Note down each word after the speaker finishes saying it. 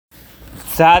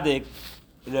Tzaddik,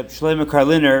 Reb Shlomo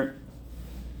Karliner,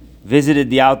 visited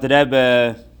the Alter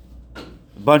Rebbe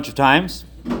a bunch of times.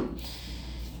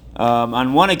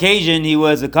 On one occasion, he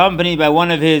was accompanied by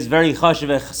one of his very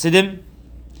chashuv chassidim,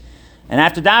 and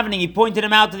after davening, he pointed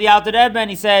him out to the Alter Rebbe, and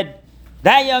he said,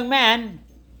 "That young man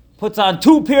puts on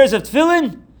 2 pairs of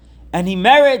tefillin, and he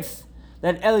merits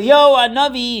that Eliyahu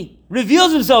Hanavi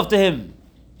reveals himself to him."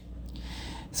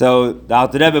 So the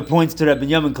Alter Rebbe points to R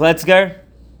Binyomin Kletzker,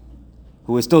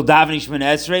 who is still davening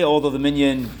Shemona Esrei, although the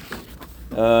minyan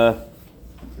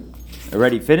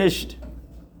already finished.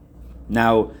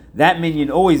 Now, that minyan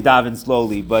always davens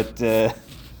slowly, but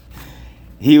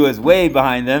he was way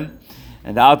behind them.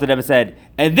 And the Alter Rebbe said,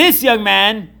 and this young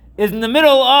man is in the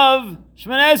middle of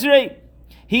Shemona Esrei.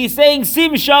 He's saying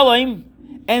Sim Shalom,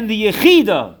 and the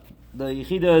Yechida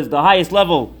is the highest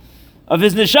level of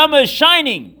his neshama, is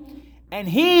shining. And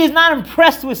he is not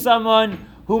impressed with someone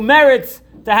who merits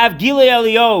to have Gilei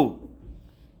Eliyahu,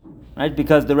 right?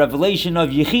 Because the revelation of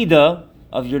Yechida,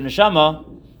 of your neshama,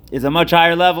 is a much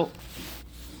higher level.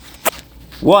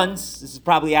 Once, this is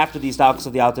probably after these talks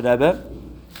of the Alter Rebbe,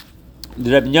 the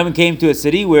Reb Binyomin came to a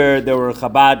city where there were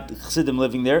Chabad Chassidim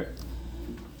living there.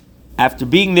 After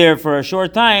being there for a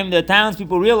short time, the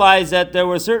townspeople realized that there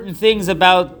were certain things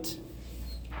about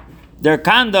their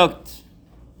conduct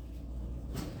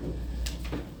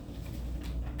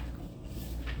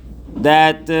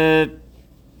that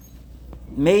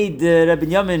made Reb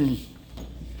Binyomin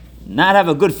not have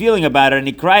a good feeling about it, and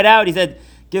he cried out. He said,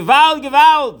 "Gewalt,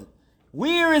 Gewalt!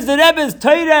 Where is the Rebbe's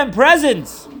Torah and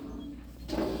presence?"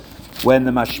 When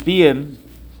the Mashpiyim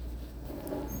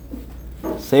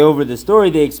say over the story,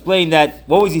 they explain that,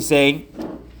 what was he saying?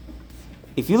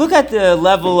 If you look at the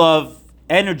level of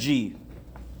energy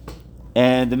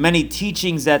and the many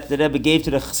teachings that the Rebbe gave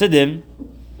to the Chassidim,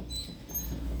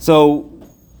 so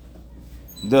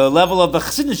the level of the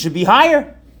Chassidim should be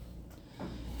higher.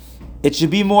 It should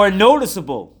be more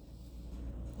noticeable.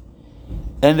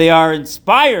 And they are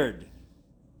inspired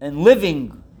and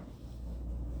living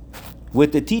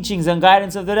with the teachings and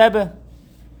guidance of the Rebbe.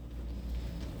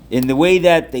 In the way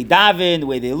that they daven, the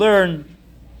way they learn.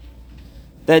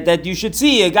 That you should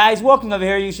see, a guy's walking over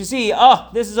here, you should see, oh,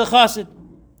 this is a chassid.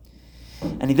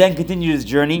 And he then continued his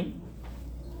journey.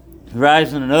 He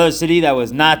arrives in another city that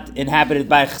was not inhabited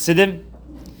by chassidim.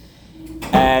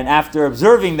 And after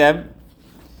observing them,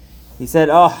 he said,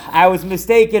 "Oh, I was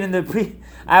mistaken in the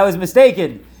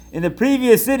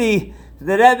previous city.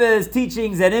 The Rebbe's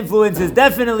teachings and influences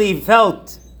definitely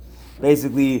felt."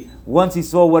 Basically, once he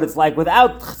saw what it's like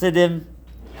without chassidim,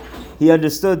 he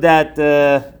understood that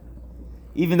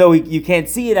even though you can't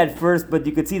see it at first, but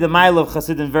you could see the mile of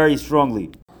chassidim very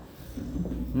strongly.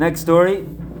 Next story.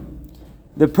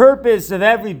 The purpose of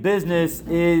every business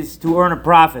is to earn a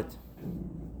profit.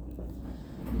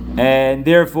 And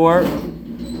therefore,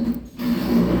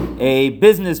 a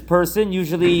business person,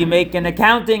 usually you make an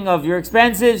accounting of your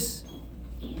expenses.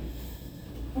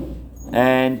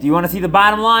 And do you want to see the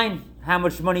bottom line? How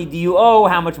much money do you owe?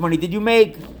 How much money did you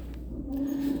make?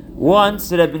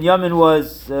 Once, Reb Binyomin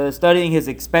was studying his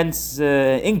expense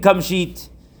income sheet,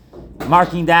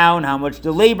 marking down how much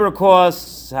the labor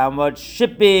costs, how much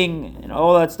shipping, and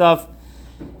all that stuff.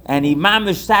 And he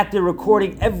mamish sat there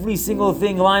recording every single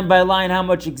thing, line by line, how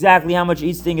much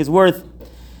each thing is worth.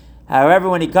 However,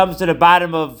 when he comes to the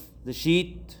bottom of the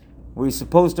sheet, where he's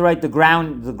supposed to write the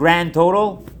grand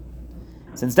total,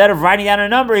 so instead of writing down a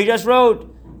number, he just wrote,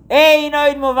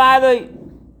 that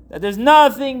there's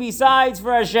nothing besides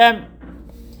for Hashem.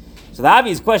 So the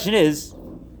obvious question is,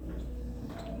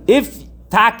 if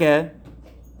Taka,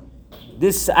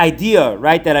 this idea,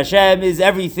 right, that Hashem is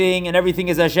everything and everything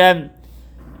is Hashem,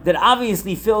 that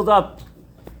obviously filled up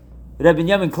R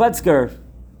Binyomin Kletzker,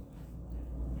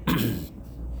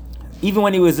 even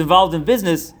when he was involved in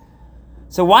business.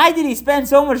 So why did he spend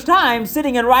so much time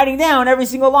sitting and writing down every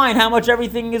single line, how much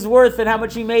everything is worth and how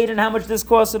much he made and how much this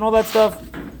costs and all that stuff?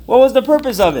 What was the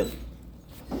purpose of it?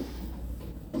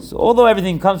 So although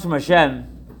everything comes from Hashem,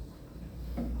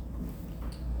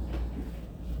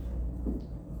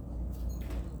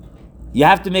 you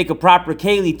have to make a proper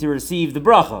keli to receive the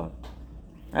bracha.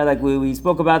 Right, like we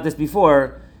spoke about this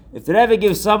before. If the Rebbe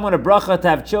gives someone a bracha to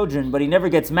have children, but he never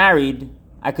gets married,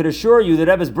 I could assure you the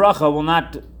Rebbe's bracha will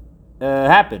not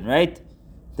happen, right?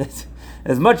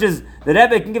 As much as the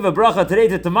Rebbe can give a bracha today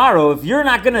to tomorrow, if you're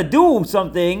not going to do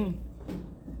something,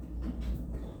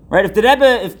 right? If the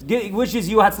Rebbe wishes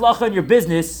you hatzlacha in your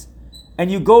business,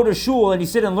 and you go to shul and you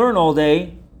sit and learn all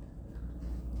day,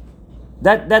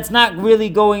 that's not really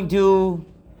going to,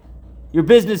 your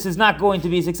business is not going to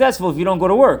be successful if you don't go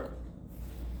to work.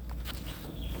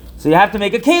 So you have to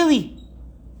make a keli.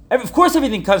 Of course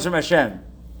everything comes from Hashem.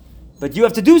 But you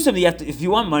have to do something. If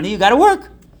you want money, you got to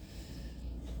work.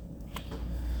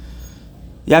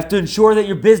 You have to ensure that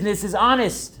your business is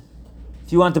honest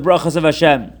if you want the brachas of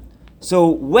Hashem. So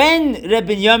when R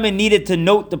Binyomin needed to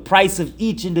note the price of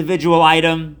each individual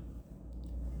item,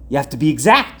 you have to be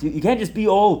exact. You can't just be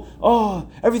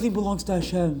everything belongs to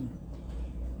Hashem.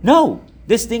 No,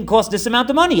 this thing costs this amount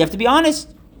of money. You have to be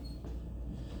honest.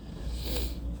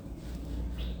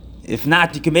 If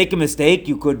not, you can make a mistake.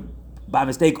 You could, by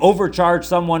mistake, overcharge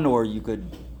someone, or you could,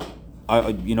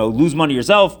 lose money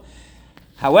yourself.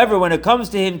 However, when it comes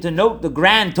to him to note the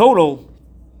grand total,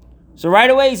 so right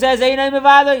away he says, Einay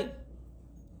Mevadai.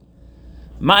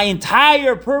 My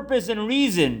entire purpose and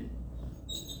reason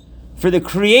for the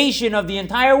creation of the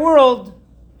entire world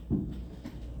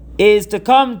is to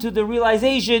come to the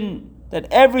realization that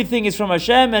everything is from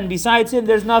Hashem, and besides Him,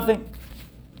 there's nothing.